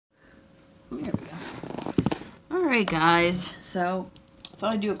Alright guys, so I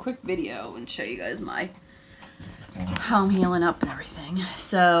thought I'd do a quick video and show you guys how I'm healing up and everything.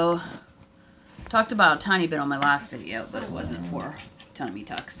 So, talked about a tiny bit on my last video, but it wasn't for tummy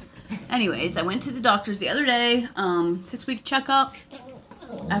tucks. Anyways, I went to the doctor's the other day, 6-week checkup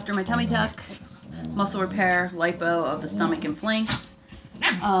after my tummy tuck, muscle repair, lipo of the stomach and flanks.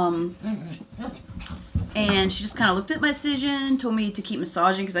 And she just kind of looked at my incision, told me to keep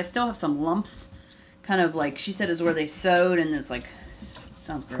massaging because I still have some lumps. Kind of like, she said, is where they sewed, and it's like,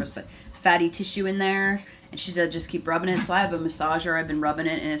 sounds gross, but fatty tissue in there. And she said just keep rubbing it. So I have a massager, I've been rubbing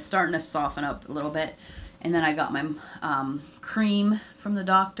it, and it's starting to soften up a little bit. And then I got my cream from the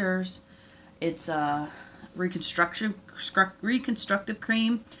doctor's. It's a reconstructive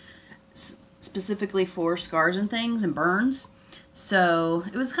cream, specifically for scars and things and burns. So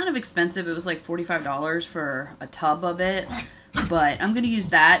it was kind of expensive. It was like $45 for a tub of it. But I'm going to use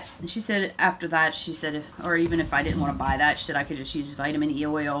that. And she said after that, she said, or even if I didn't want to buy that, she said I could just use vitamin E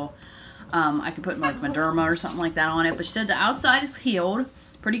oil. I could put like Mederma or something like that on it. But she said the outside is healed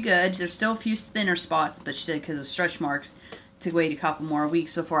pretty good. There's still a few thinner spots, but she said because of stretch marks, to wait a couple more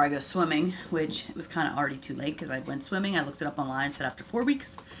weeks before I go swimming, which it was kind of already too late because I went swimming. I looked it up online, said after 4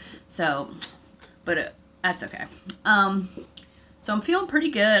 weeks. So, but that's okay. So I'm feeling pretty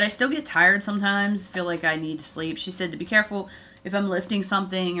good. I still get tired sometimes, feel like I need to sleep. She said to be careful if I'm lifting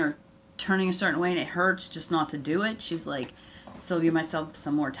something or turning a certain way and it hurts, just not to do it. She's like, still give myself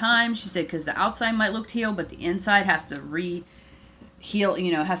some more time. She said because the outside might look healed, but the inside has to heal,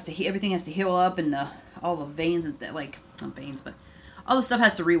 you know, everything has to heal up, and all the veins and like, not veins, but all the stuff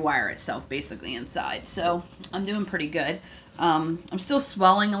has to rewire itself basically inside. So I'm doing pretty good. I'm still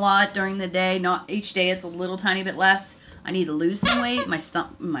swelling a lot during the day. Not each day, it's a little tiny bit less. I need to lose some weight, my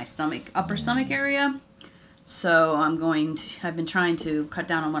stomach, upper stomach area. So I've been trying to cut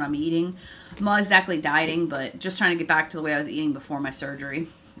down on what I'm eating. I'm not exactly dieting, but just trying to get back to the way I was eating before my surgery,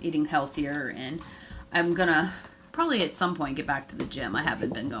 eating healthier. And I'm gonna probably at some point get back to the gym. I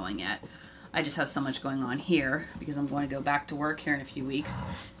haven't been going yet. I just have so much going on here because I'm going to go back to work here in a few weeks.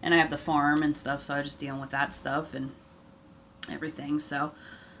 And I have the farm and stuff, so I'm just dealing with that stuff and everything. So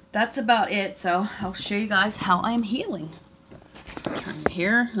that's about it. So I'll show you guys how I'm healing. Turn it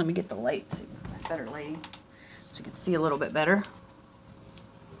here. Let me get the light, so better lighting, so you can see a little bit better.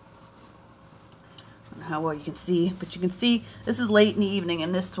 I don't know how well you can see, but you can see this is late in the evening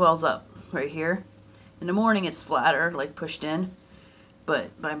and this swells up right here. In the morning it's flatter, like pushed in,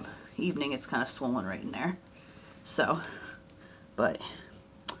 but by evening it's kind of swollen right in there. So, but,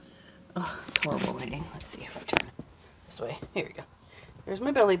 oh, it's horrible lighting. Let's see if I turn it this way. Here we go. There's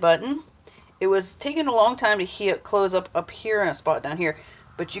my belly button. It was taking a long time to close up here and a spot down here.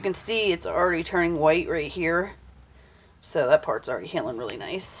 But you can see it's already turning white right here. So that part's already healing really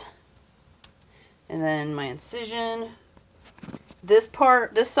nice. And then my incision. This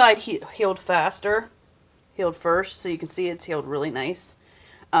side healed faster. Healed first. So you can see it's healed really nice.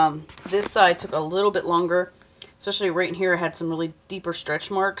 This side took a little bit longer. Especially right in here, I had some really deeper stretch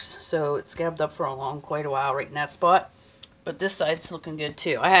marks. So it scabbed up for quite a while right in that spot. But this side's looking good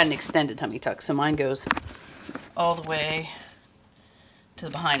too. I had an extended tummy tuck, so mine goes all the way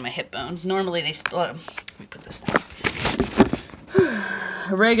to behind my hip bone. Normally they still, let me put this down.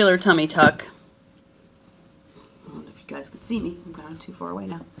 A regular tummy tuck. I don't know if you guys can see me. I'm kind of too far away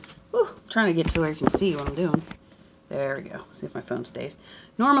now. Whew, I'm trying to get to where you can see what I'm doing. There we go. See if my phone stays.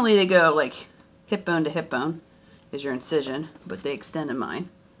 Normally they go like hip bone to hip bone is your incision, but they extended mine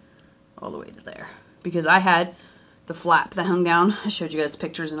all the way to there. Because I had the flap that hung down. I showed you guys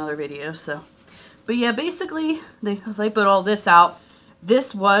pictures in other videos. So, but yeah, basically they put all this out.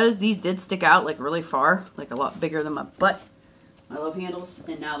 These did stick out like really far, like a lot bigger than my butt. My love handles,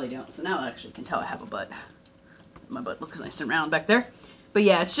 and now they don't. So now I actually can tell I have a butt. My butt looks nice and round back there. But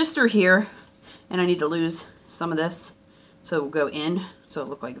yeah, it's just through here, and I need to lose some of this, so it will go in. So it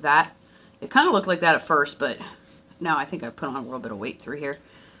looked like that. It kind of looked like that at first, but now I think I put on a little bit of weight through here.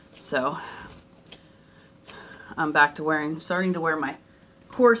 So I'm back to starting to wear my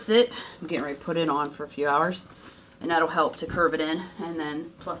corset. I'm getting ready to put it on for a few hours, and that'll help to curve it in, and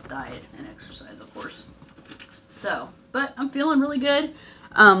then plus diet and exercise, of course. So, but I'm feeling really good.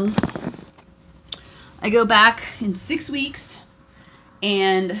 I go back in 6 weeks,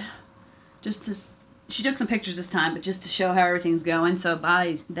 and she took some pictures this time, but just to show how everything's going. So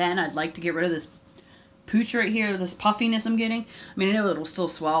by then, I'd like to get rid of this pooch right here, this puffiness I'm getting. I mean, I know it'll still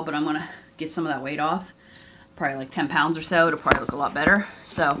swell, but I'm going to get some of that weight off. Probably like 10 pounds or so. It'll probably look a lot better.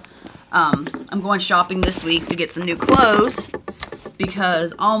 So I'm going shopping this week to get some new clothes,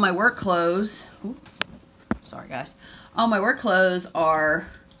 because all my work clothes, sorry guys, all my work clothes are,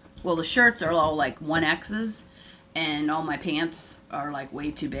 well, the shirts are all like 1X's, and all my pants are like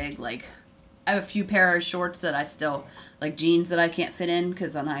way too big. Like, I have a few pair of shorts that I still, like jeans that I can't fit in,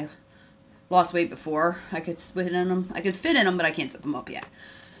 because when I lost weight before, I could fit in them. I could fit in them, but I can't zip them up yet.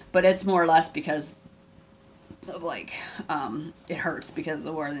 But it's more or less because of like, it hurts because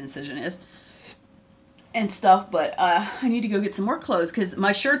of where the incision is and stuff. But I need to go get some more clothes, because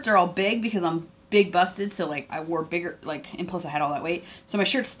my shirts are all big because I'm big busted. So like, I wore bigger, like, and plus I had all that weight. So my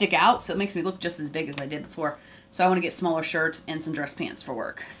shirts stick out, so it makes me look just as big as I did before. So I want to get smaller shirts and some dress pants for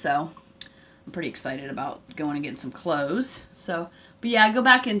work. So I'm pretty excited about going and getting some clothes. So, but yeah, I go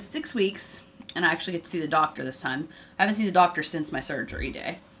back in 6 weeks, and I actually get to see the doctor this time. I haven't seen the doctor since my surgery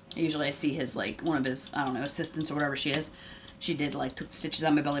day. Usually I see his, like, one of his, I don't know, assistants or whatever she is. She did, like, took stitches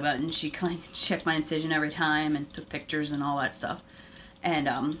on my belly button. She checked my incision every time and took pictures and all that stuff.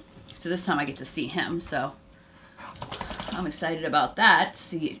 And, so this time I get to see him, so I'm excited about that,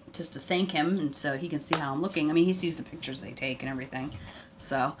 just to thank him, and so he can see how I'm looking. I mean, he sees the pictures they take and everything.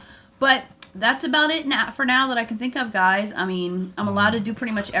 So, but that's about it for now that I can think of, guys. I mean, I'm allowed to do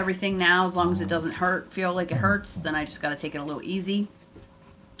pretty much everything now, as long as it doesn't feel like it hurts. Then I just got to take it a little easy.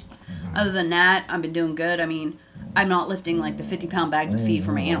 Other than that, I've been doing good. I mean, I'm not lifting like the 50-pound bags of feed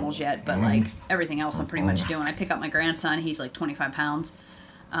for my animals yet, but like everything else I'm pretty much doing. I pick up my grandson. He's like 25 pounds.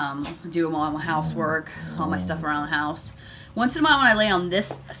 Do all my housework, all my stuff around the house. Once in a while when I lay on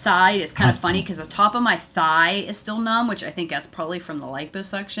this side, it's kind of funny because the top of my thigh is still numb, which I think that's probably from the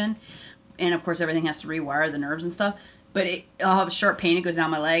liposuction. And of course everything has to rewire the nerves and stuff. But I'll have a sharp pain, it goes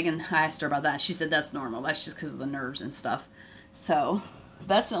down my leg, and I asked her about that. She said that's normal. That's just because of the nerves and stuff. So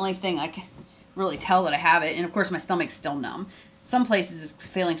that's the only thing I can really tell that I have it. And of course my stomach's still numb. Some places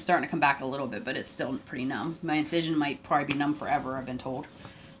it's starting to come back a little bit, but it's still pretty numb. My incision might probably be numb forever, I've been told.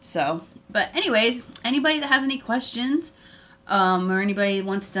 So, but anyways, anybody that has any questions, or anybody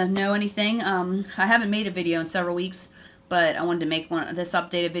wants to know anything, I haven't made a video in several weeks, but I wanted to make this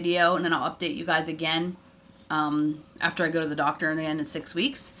updated video, and then I'll update you guys again, after I go to the doctor again in 6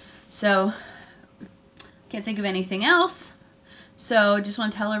 weeks. So, can't think of anything else. So, just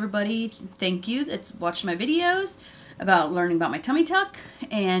want to tell everybody thank you that's watched my videos about learning about my tummy tuck.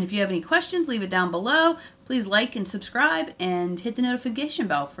 And if you have any questions, leave it down below. Please like and subscribe and hit the notification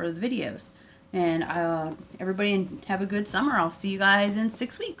bell for the videos. And everybody have a good summer. I'll see you guys in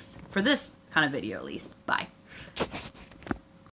 6 weeks for this kind of video at least. Bye.